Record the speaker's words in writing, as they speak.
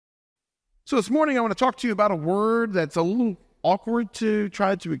So this morning I want to talk to you about a word that's a little awkward to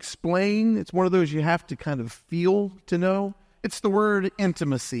try to explain. It's one of those you have to kind of feel to know. It's the word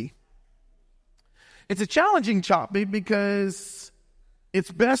intimacy. It's a challenging topic because it's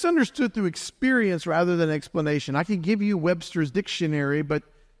best understood through experience rather than explanation. I could give you Webster's dictionary, but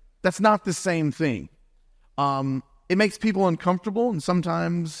that's not the same thing. It makes people uncomfortable, and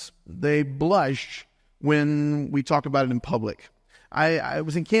sometimes they blush when we talk about it in public. I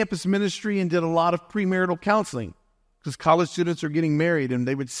was in campus ministry and did a lot of premarital counseling because college students are getting married, and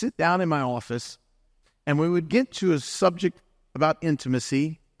they would sit down in my office, and we would get to a subject about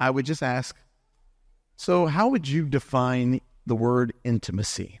intimacy. I would just ask, so how would you define the word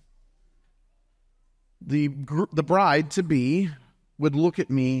intimacy? The bride-to-be would look at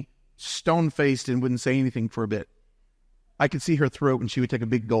me stone-faced and wouldn't say anything for a bit. I could see her throat, and she would take a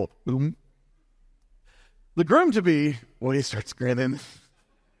big gulp. Boom. The groom-to-be, well, he starts grinning.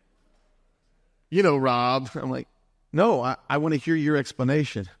 You know, Rob. I'm like, no, I want to hear your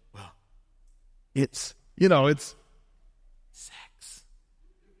explanation. Well, it's sex.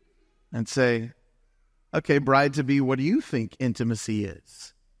 And say, okay, bride-to-be, what do you think intimacy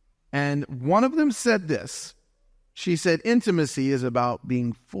is? And one of them said this. She said, intimacy is about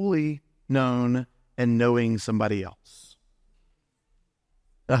being fully known and knowing somebody else.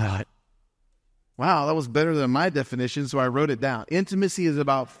 Wow, that was better than my definition, so I wrote it down. Intimacy is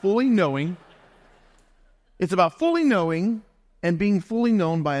about fully knowing. It's about fully knowing and being fully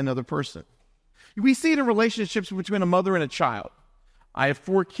known by another person. We see it in relationships between a mother and a child. I have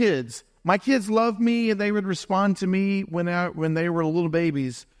 4 kids. My kids love me, and they would respond to me when they were little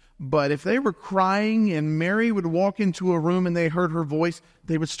babies. But if they were crying and Mary would walk into a room and they heard her voice,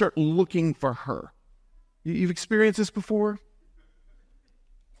 they would start looking for her. You've experienced this before?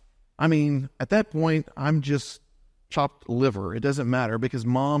 I mean, at that point, I'm just chopped liver. It doesn't matter because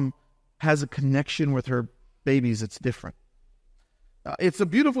mom has a connection with her babies that's different. It's a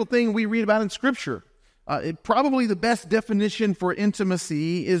beautiful thing we read about in Scripture. Probably the best definition for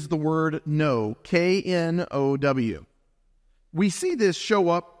intimacy is the word know, K-N-O-W. We see this show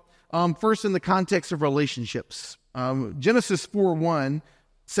up first in the context of relationships. Genesis 4:1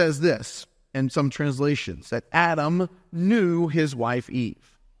 says this, in some translations, that Adam knew his wife Eve,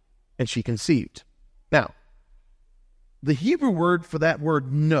 and she conceived. Now, the Hebrew word for that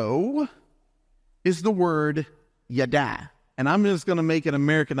word know is the word yada. And I'm just going to make it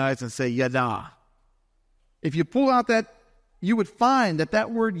Americanized and say yada. If you pull out that, you would find that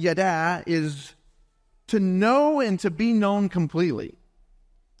that word yada is to know and to be known completely.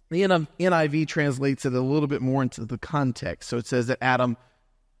 The NIV translates it a little bit more into the context. So it says that Adam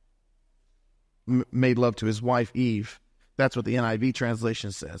made love to his wife Eve. That's what the NIV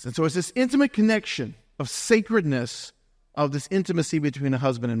translation says. And so it's this intimate connection of sacredness of this intimacy between a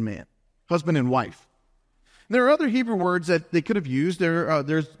husband and wife. And there are other Hebrew words that they could have used.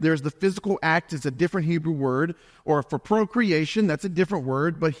 There's the physical act is a different Hebrew word, or for procreation, that's a different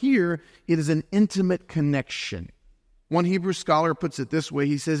word. But here, it is an intimate connection. One Hebrew scholar puts it this way.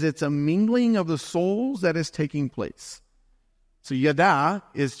 He says it's a mingling of the souls that is taking place. So yada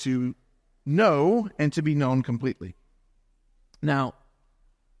is to know and to be known completely. Now,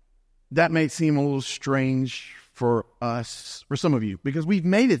 that may seem a little strange for us, for some of you, because we've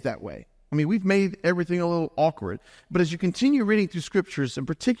made it that way. I mean, we've made everything a little awkward. But as you continue reading through Scriptures, and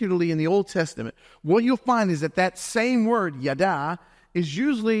particularly in the Old Testament, what you'll find is that same word, yada, is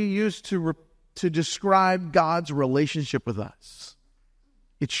usually used to describe God's relationship with us.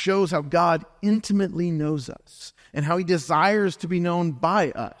 It shows how God intimately knows us and how He desires to be known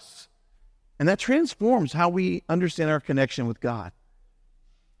by us. And that transforms how we understand our connection with God.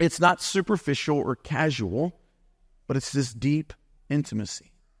 It's not superficial or casual, but it's this deep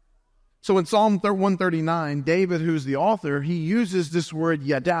intimacy. So in Psalm 139, David, who's the author, he uses this word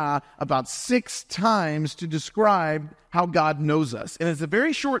yada about 6 times to describe how God knows us. And it's a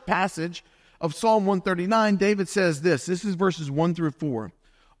very short passage of Psalm 139. David says this. This is verses 1 through 4.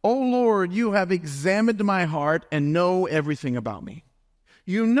 O Lord, you have examined my heart and know everything about me.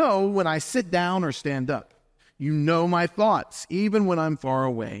 You know when I sit down or stand up. You know my thoughts, even when I'm far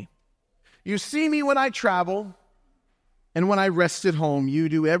away. You see me when I travel, and when I rest at home, you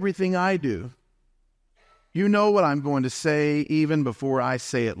do everything I do. You know what I'm going to say even before I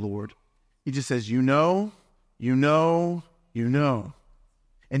say it, Lord. He just says, you know, you know, you know.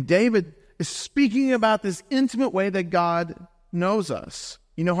 And David is speaking about this intimate way that God knows us.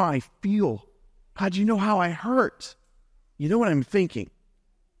 You know how I feel. God, you know how I hurt. You know what I'm thinking.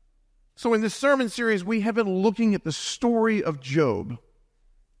 So in this sermon series, we have been looking at the story of Job.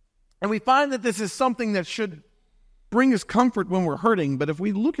 And we find that this is something that should bring us comfort when we're hurting. But if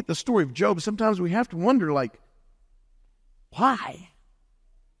we look at the story of Job, sometimes we have to wonder, like, why?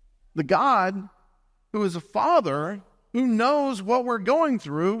 The God who is a father, who knows what we're going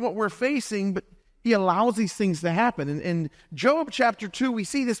through, what we're facing, but he allows these things to happen. In Job chapter 2, we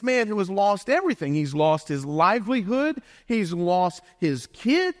see this man who has lost everything. He's lost his livelihood. He's lost his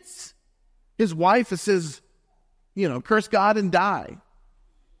kids. His wife says, curse God and die.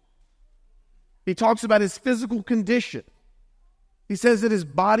 He talks about his physical condition. He says that his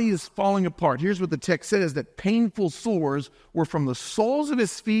body is falling apart. Here's what the text says, that painful sores were from the soles of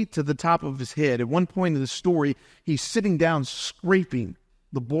his feet to the top of his head. At one point in the story, he's sitting down scraping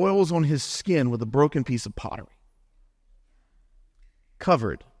the boils on his skin with a broken piece of pottery.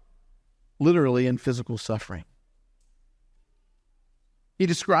 Covered, literally, in physical suffering. He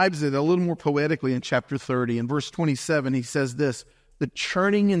describes it a little more poetically in chapter 30. In verse 27, he says this, the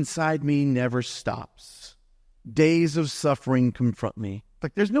churning inside me never stops. Days of suffering confront me.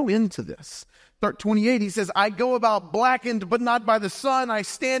 Like, there's no end to this. 28, he says, I go about blackened, but not by the sun. I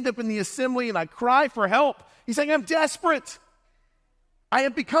stand up in the assembly and I cry for help. He's saying, I'm desperate. I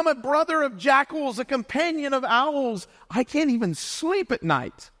have become a brother of jackals, a companion of owls. I can't even sleep at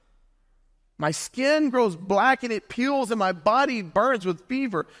night. My skin grows black and it peels and my body burns with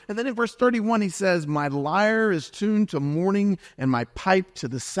fever. And then in verse 31, he says, my lyre is tuned to mourning and my pipe to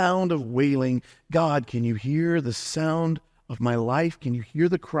the sound of wailing. God, can you hear the sound of my life? Can you hear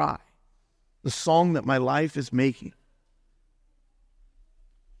the cry, the song that my life is making?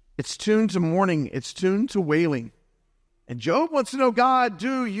 It's tuned to mourning. It's tuned to wailing. And Job wants to know, God,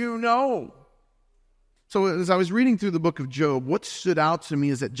 do you know? So as I was reading through the book of Job, what stood out to me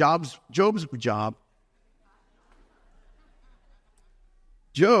is that Job's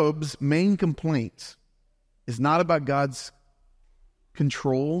main complaint is not about God's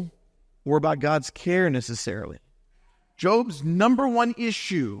control or about God's care necessarily. Job's number one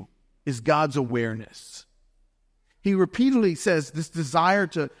issue is God's awareness. He repeatedly says this desire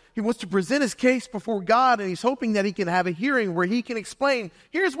he wants to present his case before God, and he's hoping that he can have a hearing where he can explain,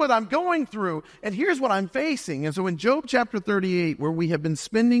 here's what I'm going through, and here's what I'm facing. And so in Job chapter 38, where we have been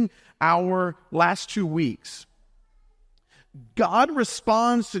spending our last 2 weeks, God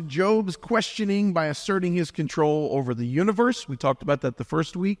responds to Job's questioning by asserting his control over the universe. We talked about that the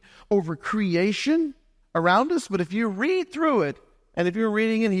first week, over creation around us. But if you read through it, and if you're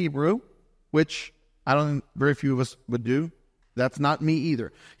reading in Hebrew, which very few of us would do. That's not me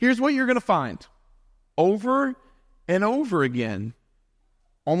either. Here's what you're going to find. Over and over again,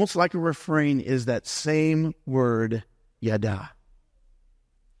 almost like a refrain, is that same word, yada.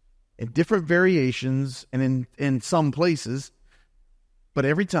 In different variations and in some places, but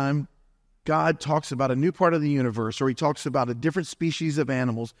every time God talks about a new part of the universe or he talks about a different species of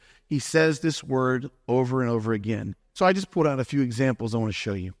animals, he says this word over and over again. So I just pulled out a few examples I want to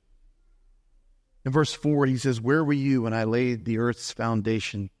show you. In verse 4, he says, where were you when I laid the earth's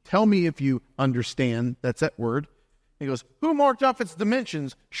foundation? Tell me if you understand. That's that word. He goes, who marked off its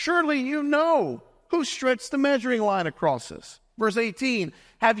dimensions? Surely you know. Who stretched the measuring line across us? Verse 18,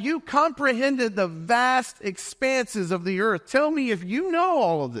 have you comprehended the vast expanses of the earth? Tell me if you know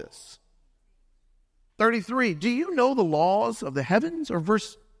all of this. 33, do you know the laws of the heavens? Or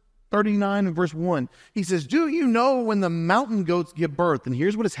verse 39 and verse 1, he says, do you know when the mountain goats give birth? And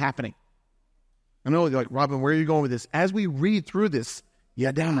here's what is happening. I know you're like, Robin, where are you going with this? As we read through this,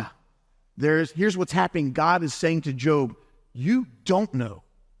 yada, here's what's happening. God is saying to Job, you don't know.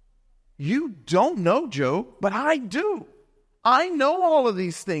 You don't know, Job, but I do. I know all of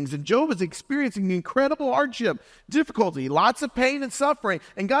these things. And Job is experiencing incredible hardship, difficulty, lots of pain and suffering.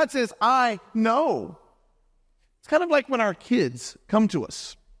 And God says, I know. It's kind of like when our kids come to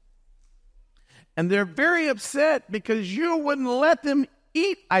us. And they're very upset because you wouldn't let them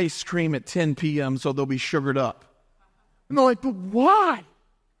eat ice cream at 10 p.m. so they'll be sugared up. And they're like, but why?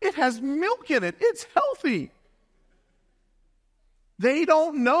 It has milk in it. It's healthy. They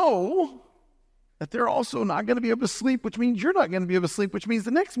don't know that they're also not going to be able to sleep, which means you're not going to be able to sleep, which means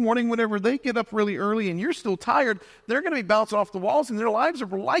the next morning, whenever they get up really early and you're still tired, they're going to be bouncing off the walls and their lives are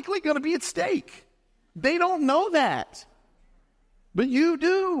likely going to be at stake. They don't know that. But you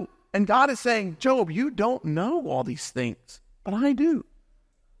do. And God is saying, Job, you don't know all these things, but I do.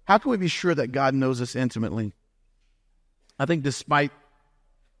 How can we be sure that God knows us intimately? I think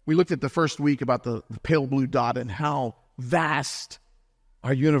we looked at the first week about the pale blue dot and how vast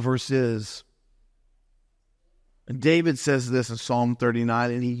our universe is. And David says this in Psalm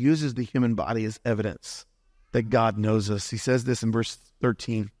 39, and he uses the human body as evidence that God knows us. He says this in verse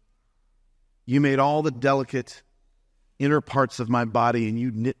 13. You made all the delicate inner parts of my body, and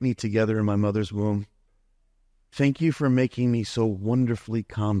you knit me together in my mother's womb. Thank you for making me so wonderfully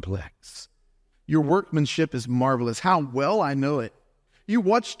complex. Your workmanship is marvelous. How well I know it. You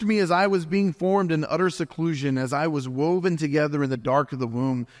watched me as I was being formed in utter seclusion, as I was woven together in the dark of the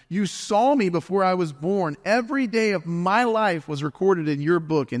womb. You saw me before I was born. Every day of my life was recorded in your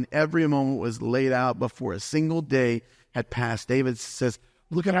book, and every moment was laid out before a single day had passed. David says,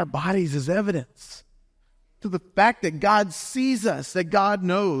 look at our bodies as evidence to the fact that God sees us, that God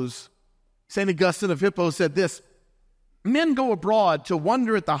knows. St. Augustine of Hippo said this, men go abroad to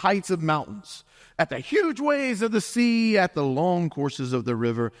wonder at the heights of mountains, at the huge waves of the sea, at the long courses of the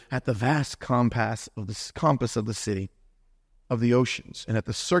river, at the vast compass of the city, of the oceans, and at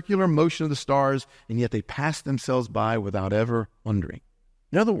the circular motion of the stars, and yet they pass themselves by without ever wondering.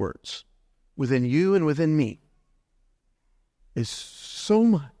 In other words, within you and within me is so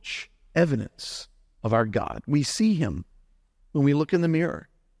much evidence of our God. We see him when we look in the mirror,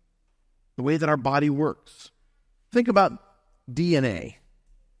 the way that our body works. Think about DNA.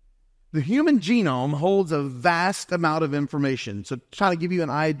 The human genome holds a vast amount of information. So trying to give you an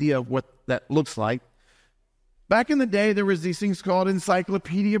idea of what that looks like. Back in the day, there was these things called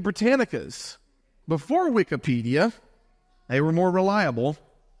Encyclopedia Britannicas. Before Wikipedia, they were more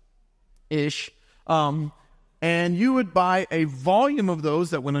reliable-ish. And you would buy a volume of those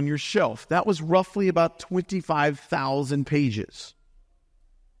that went on your shelf. That was roughly about 25,000 pages.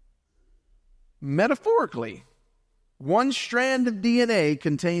 Metaphorically, one strand of DNA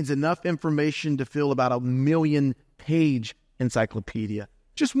contains enough information to fill about 1 million-page encyclopedia.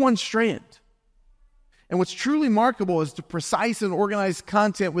 Just one strand. And what's truly remarkable is the precise and organized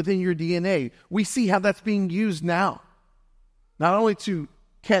content within your DNA. We see how that's being used now, not only to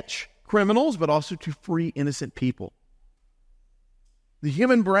catch criminals, but also to free innocent people. The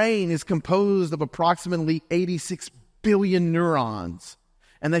human brain is composed of approximately 86 billion neurons.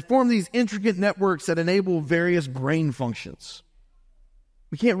 And they form these intricate networks that enable various brain functions.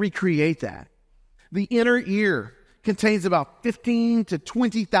 We can't recreate that. The inner ear contains about 15 to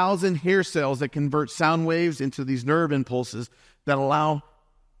 20,000 hair cells that convert sound waves into these nerve impulses that allow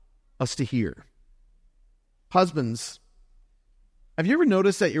us to hear. Husbands, have you ever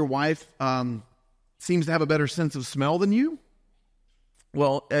noticed that your wife seems to have a better sense of smell than you?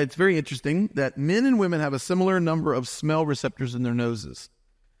 Well, it's very interesting that men and women have a similar number of smell receptors in their noses.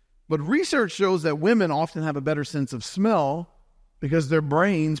 But research shows that women often have a better sense of smell because their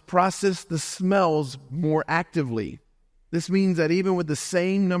brains process the smells more actively. This means that even with the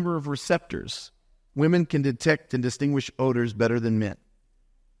same number of receptors, women can detect and distinguish odors better than men.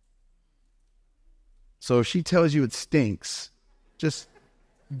 So if she tells you it stinks, just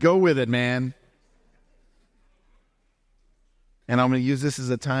go with it, man. And I'm going to use this as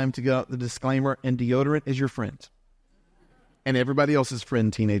a time to get out the disclaimer, and deodorant is your friend. And everybody else's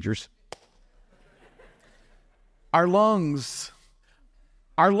friend, teenagers. Our lungs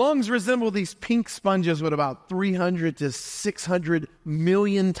resemble these pink sponges with about 300 to 600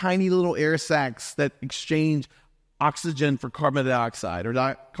 million tiny little air sacs that exchange oxygen for carbon dioxide or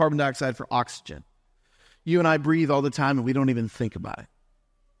carbon dioxide for oxygen. You and I breathe all the time and we don't even think about it.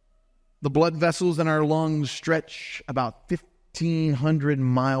 The blood vessels in our lungs stretch about 1,500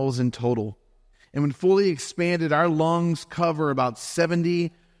 miles in total. And when fully expanded, our lungs cover about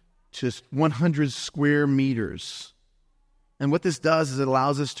 70 to 100 square meters. And what this does is it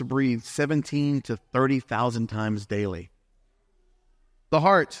allows us to breathe 17 to 30,000 times daily. The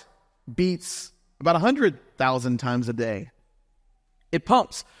heart beats about 100,000 times a day. It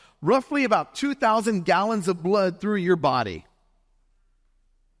pumps roughly about 2,000 gallons of blood through your body.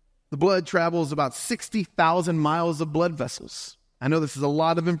 The blood travels about 60,000 miles of blood vessels. I know this is a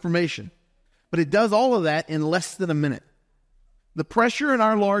lot of information, but it does all of that in less than a minute. The pressure in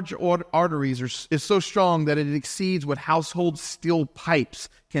our large arteries is so strong that it exceeds what household steel pipes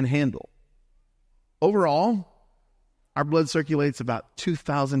can handle. Overall, our blood circulates about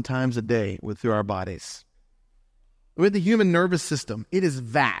 2,000 times a day through our bodies. With the human nervous system, it is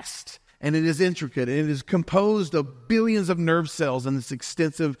vast and it is intricate and it is composed of billions of nerve cells and its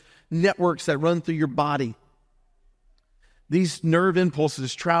extensive networks that run through your body. These nerve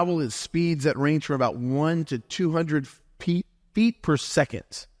impulses travel at speeds that range from about 1 to 200 feet per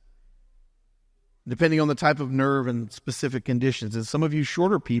second, depending on the type of nerve and specific conditions. And some of you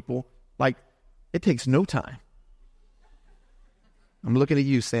shorter people, it takes no time. I'm looking at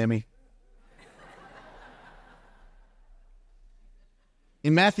you, Sammy.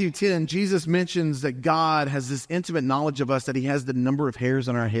 In Matthew 10, Jesus mentions that God has this intimate knowledge of us that he has the number of hairs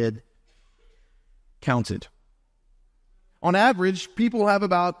on our head counted. On average, people have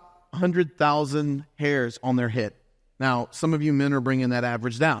about 100,000 hairs on their head. Now, some of you men are bringing that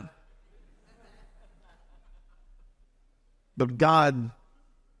average down. But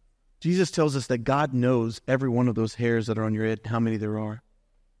Jesus tells us that God knows every one of those hairs that are on your head, how many there are.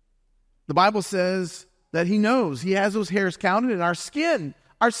 The Bible says that he knows. He has those hairs counted, and our skin,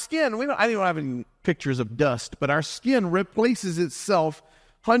 I don't have any pictures of dust, but our skin replaces itself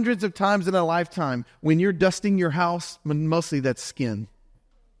hundreds of times in a lifetime. When you're dusting your house, mostly that's skin.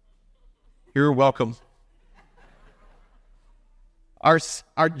 You're welcome.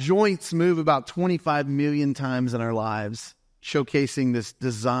 Our joints move about 25 million times in our lives, showcasing this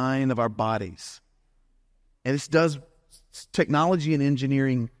design of our bodies. And technology and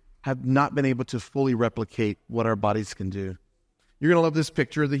engineering have not been able to fully replicate what our bodies can do. You're going to love this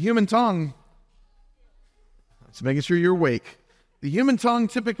picture. The human tongue, just making sure you're awake. The human tongue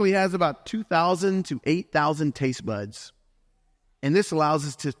typically has about 2,000 to 8,000 taste buds. And this allows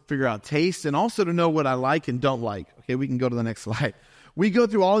us to figure out taste and also to know what I like and don't like. Okay, we can go to the next slide. We go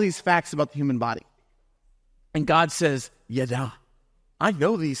through all these facts about the human body. And God says, Yada, I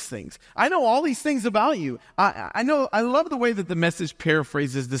know these things. I know all these things about you. I love the way that the Message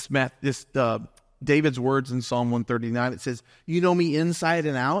paraphrases this David's words in Psalm 139. It says, you know me inside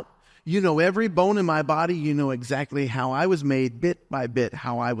and out. You know every bone in my body. You know exactly how I was made bit by bit,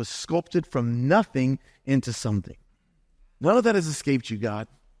 how I was sculpted from nothing into something. None of that has escaped you, God.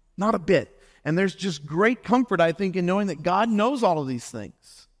 Not a bit. And there's just great comfort, I think, in knowing that God knows all of these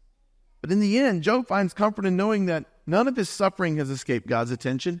things. But in the end, Job finds comfort in knowing that none of his suffering has escaped God's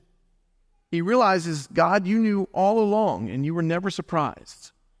attention. He realizes, God, you knew all along, and you were never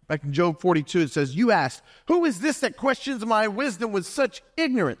surprised. Back in Job 42, it says, you asked, who is this that questions my wisdom with such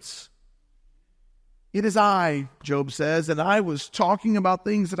ignorance? It is I, Job says, and I was talking about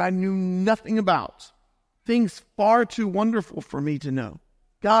things that I knew nothing about. Things far too wonderful for me to know.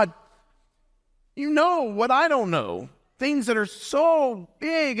 God, you know what I don't know. Things that are so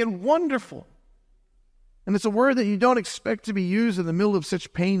big and wonderful. And it's a word that you don't expect to be used in the middle of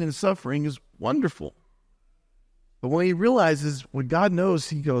such pain and suffering is wonderful. But when he realizes what God knows,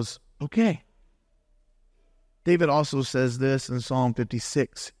 he goes, okay. David also says this in Psalm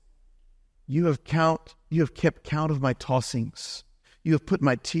 56. You have kept count of my tossings. You have put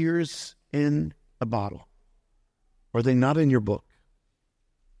my tears in a bottle. Are they not in your book?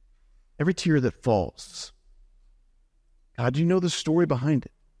 Every tear that falls. God, you know the story behind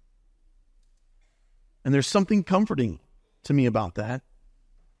it. And there's something comforting to me about that.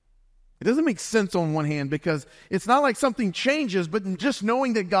 It doesn't make sense on one hand because it's not like something changes, but just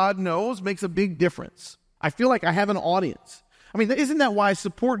knowing that God knows makes a big difference. I feel like I have an audience. I mean, isn't that why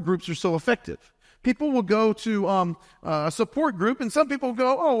support groups are so effective? People will go to a support group, and some people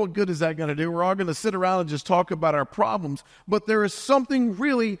go, oh, what good is that going to do? We're all going to sit around and just talk about our problems. But there is something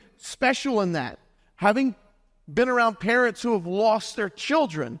really special in that. Having been around parents who have lost their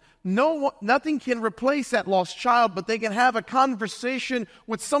children, nothing can replace that lost child, but they can have a conversation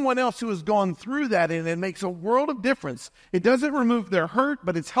with someone else who has gone through that, and it makes a world of difference. It doesn't remove their hurt,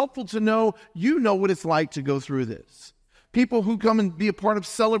 but it's helpful to know you know what it's like to go through this. People who come and be a part of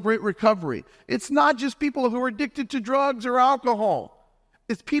Celebrate Recovery. It's not just people who are addicted to drugs or alcohol.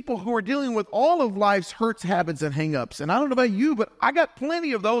 It's people who are dealing with all of life's hurts, habits, and hang-ups. And I don't know about you, but I got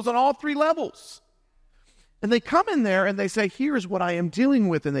plenty of those on all three levels. And they come in there and they say, here's what I am dealing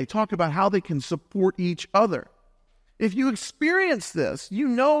with. And they talk about how they can support each other. If you experience this, you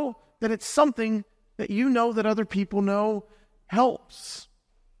know that it's something that you know that other people know helps.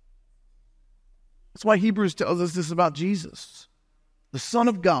 That's why Hebrews tells us this about Jesus, the Son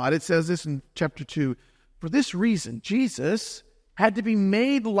of God. It says this in chapter 2. For this reason, Jesus had to be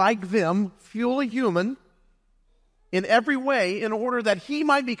made like them, fully human, in every way, in order that he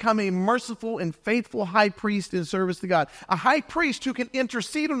might become a merciful and faithful high priest in service to God. A high priest who can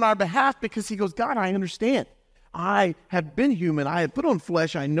intercede on our behalf because he goes, God, I understand. I have been human. I have put on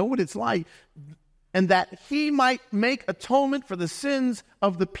flesh. I know what it's like. And that he might make atonement for the sins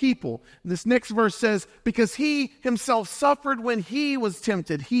of the people. This next verse says, because he himself suffered when he was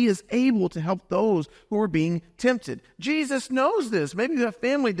tempted, he is able to help those who are being tempted. Jesus knows this. Maybe you have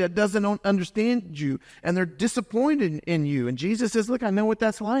family that doesn't understand you and they're disappointed in you. And Jesus says, look, I know what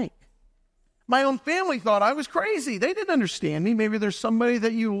that's like. My own family thought I was crazy. They didn't understand me. Maybe there's somebody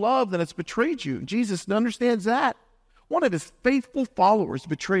that you love that has betrayed you. Jesus understands that. One of his faithful followers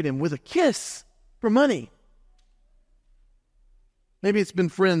betrayed him with a kiss. For money. Maybe it's been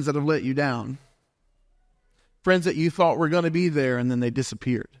friends that have let you down. Friends that you thought were going to be there and then they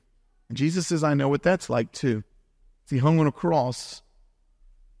disappeared. And Jesus says, I know what that's like too. As he hung on a cross,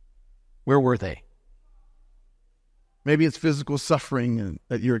 where were they? Maybe it's physical suffering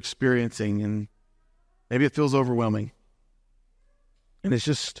that you're experiencing and maybe it feels overwhelming. And it's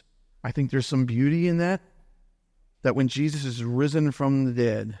just, I think there's some beauty in that. that when Jesus is risen from the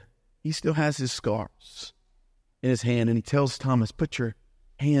dead, he still has his scars in his hand. And he tells Thomas, put your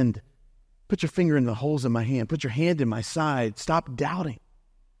finger in the holes in my hand. Put your hand in my side. Stop doubting.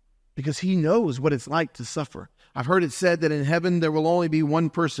 Because he knows what it's like to suffer. I've heard it said that in heaven there will only be one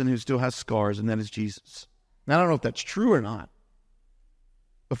person who still has scars, and that is Jesus. Now, I don't know if that's true or not.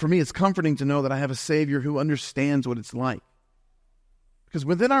 But for me, it's comforting to know that I have a Savior who understands what it's like. Because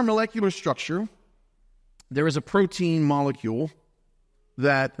within our molecular structure, there is a protein molecule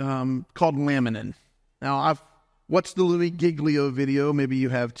that called laminin. Now, I've watched the Louis Giglio video. Maybe you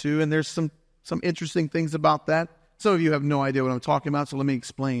have too. And there's some interesting things about that. Some of you have no idea what I'm talking about, so let me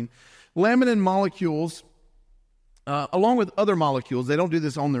explain. Laminin molecules, along with other molecules, they don't do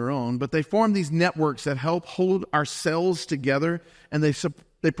this on their own, but they form these networks that help hold our cells together, and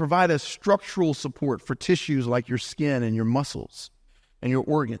they provide a structural support for tissues like your skin and your muscles and your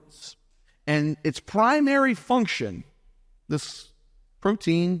organs. And its primary function, this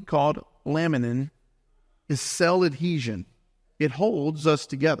protein called laminin, is cell adhesion. It holds us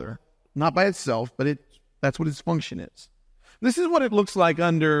together, not by itself, but that's what its function is. This is what it looks like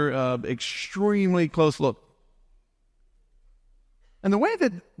under extremely close look. And the way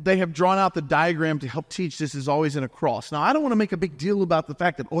that they have drawn out the diagram to help teach this is always in a cross. Now, I don't want to make a big deal about the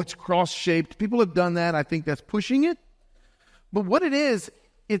fact that, it's cross-shaped. People have done that. I think that's pushing it. But what it is,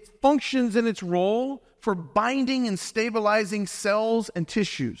 it functions in its role for binding and stabilizing cells and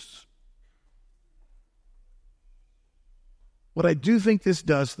tissues. What I do think this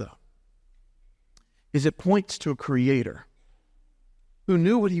does, though, is it points to a creator who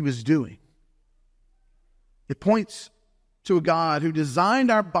knew what he was doing. It points to a God who designed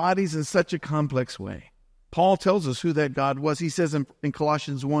our bodies in such a complex way. Paul tells us who that God was. He says in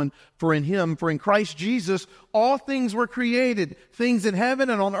Colossians 1, for in Christ Jesus, all things were created, things in heaven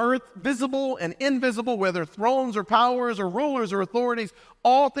and on earth, visible and invisible, whether thrones or powers or rulers or authorities,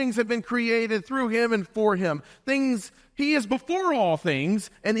 all things have been created through him and for him. He is before all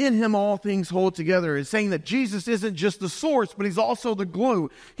things, and in him all things hold together. It's saying that Jesus isn't just the source, but he's also the glue.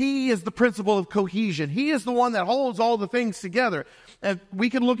 He is the principle of cohesion. He is the one that holds all the things together. And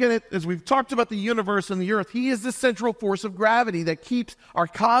we can look at it as we've talked about the universe and the earth. He is the central force of gravity that keeps our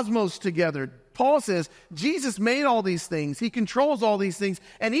cosmos together. Paul says Jesus made all these things. He controls all these things,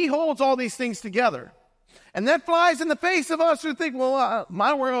 and he holds all these things together. And that flies in the face of us who think,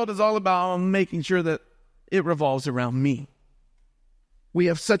 my world is all about making sure that it revolves around me. We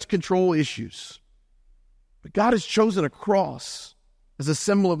have such control issues. But God has chosen a cross as a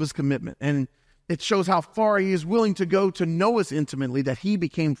symbol of his commitment. And it shows how far he is willing to go to know us intimately, that he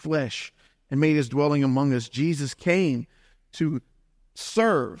became flesh and made his dwelling among us. Jesus came to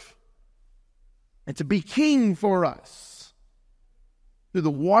serve and to be king for us through the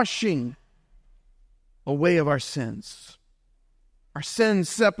washing away of our sins. Our sin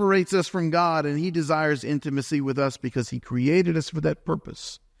separates us from God, and he desires intimacy with us because he created us for that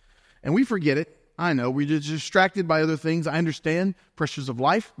purpose. And we forget it. I know, we're just distracted by other things. I understand pressures of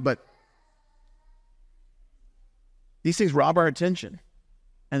life, but these things rob our attention.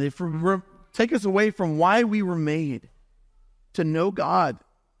 And they take us away from why we were made, to know God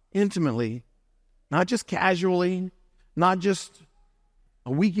intimately, not just casually, not just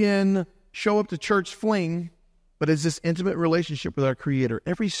a weekend show up to church fling, but as this intimate relationship with our Creator.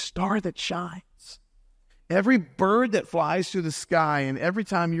 Every star that shines, every bird that flies through the sky, and every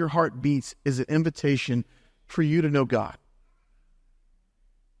time your heart beats is an invitation for you to know God.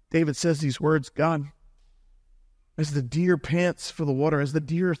 David says these words, God, as the deer pants for the water, as the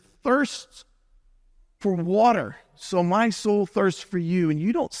deer thirsts for water, so my soul thirsts for you. And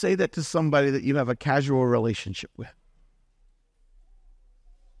you don't say that to somebody that you have a casual relationship with.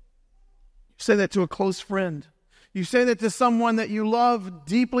 You say that to a close friend. You say that to someone that you love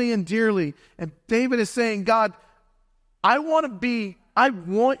deeply and dearly. And David is saying, God, I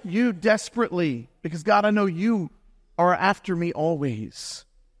want you desperately, because God, I know you are after me always.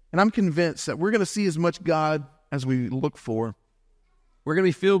 And I'm convinced that we're going to see as much God as we look for. We're going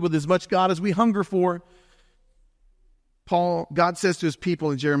to be filled with as much God as we hunger for. God says to his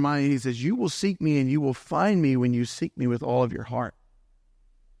people in Jeremiah, he says, you will seek me and you will find me when you seek me with all of your heart.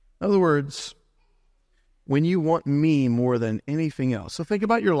 In other words, when you want me more than anything else. So think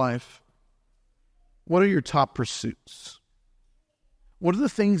about your life. What are your top pursuits? What are the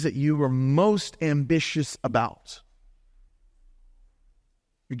things that you are most ambitious about?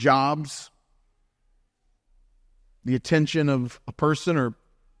 Your jobs, the attention of a person or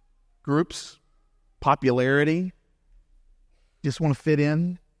groups, popularity, just want to fit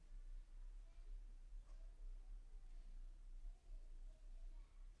in.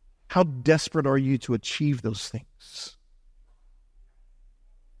 How desperate are you to achieve those things?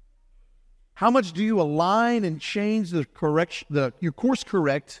 How much do you align and change your course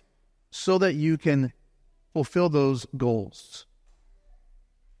correct so that you can fulfill those goals?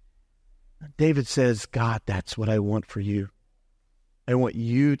 David says, God, that's what I want for you. I want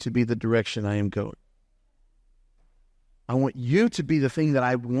you to be the direction I am going. I want you to be the thing that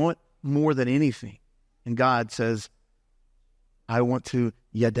I want more than anything. And God says, I want to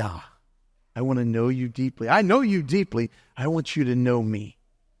yada. I want to know you deeply. I know you deeply. I want you to know me.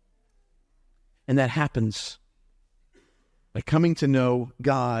 And that happens by coming to know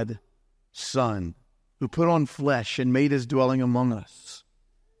God, Son, who put on flesh and made his dwelling among us,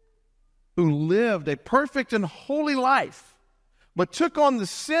 who lived a perfect and holy life, but took on the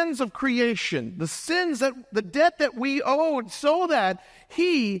sins of creation, the debt that we owed, so that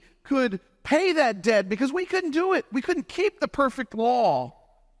he could pay that debt, because we couldn't do it. We couldn't keep the perfect law.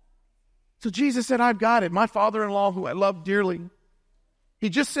 So Jesus said, I've got it. My father-in-law, who I love dearly, he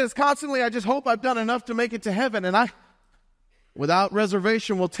just says constantly, I just hope I've done enough to make it to heaven. And I, without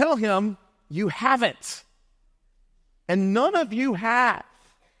reservation, will tell him, you haven't. And none of you have.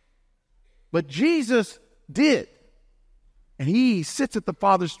 But Jesus did. And he sits at the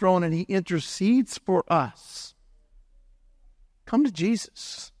Father's throne and he intercedes for us. Come to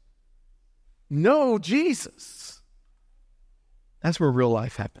Jesus. Know Jesus. That's where real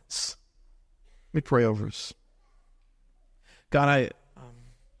life happens. Let me pray over us. God,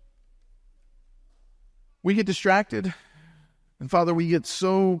 we get distracted. And Father, we get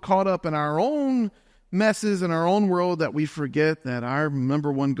so caught up in our own messes in our own world that we forget that our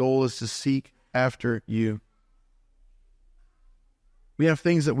number one goal is to seek after you. We have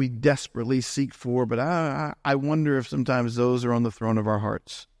things that we desperately seek for, but I wonder if sometimes those are on the throne of our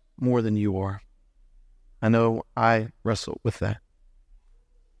hearts more than you are. I know I wrestle with that.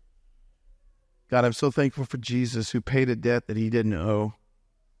 God, I'm so thankful for Jesus, who paid a debt that he didn't owe.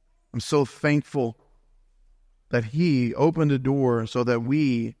 I'm so thankful that he opened a door so that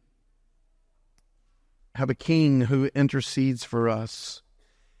we have a king who intercedes for us.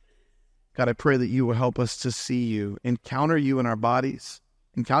 God, I pray that you will help us to see you, encounter you in our bodies,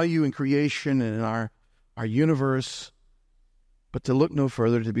 encounter you in creation and in our universe, but to look no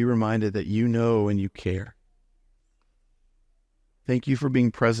further, to be reminded that you know and you care. Thank you for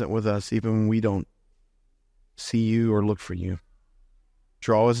being present with us even when we don't see you or look for you.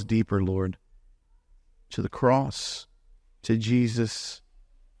 Draw us deeper, Lord, to the cross, to Jesus,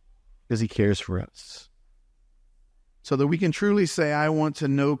 because he cares for us. So that we can truly say, I want to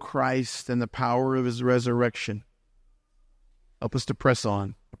know Christ and the power of his resurrection. Help us to press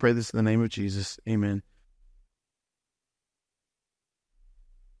on. I pray this in the name of Jesus. Amen.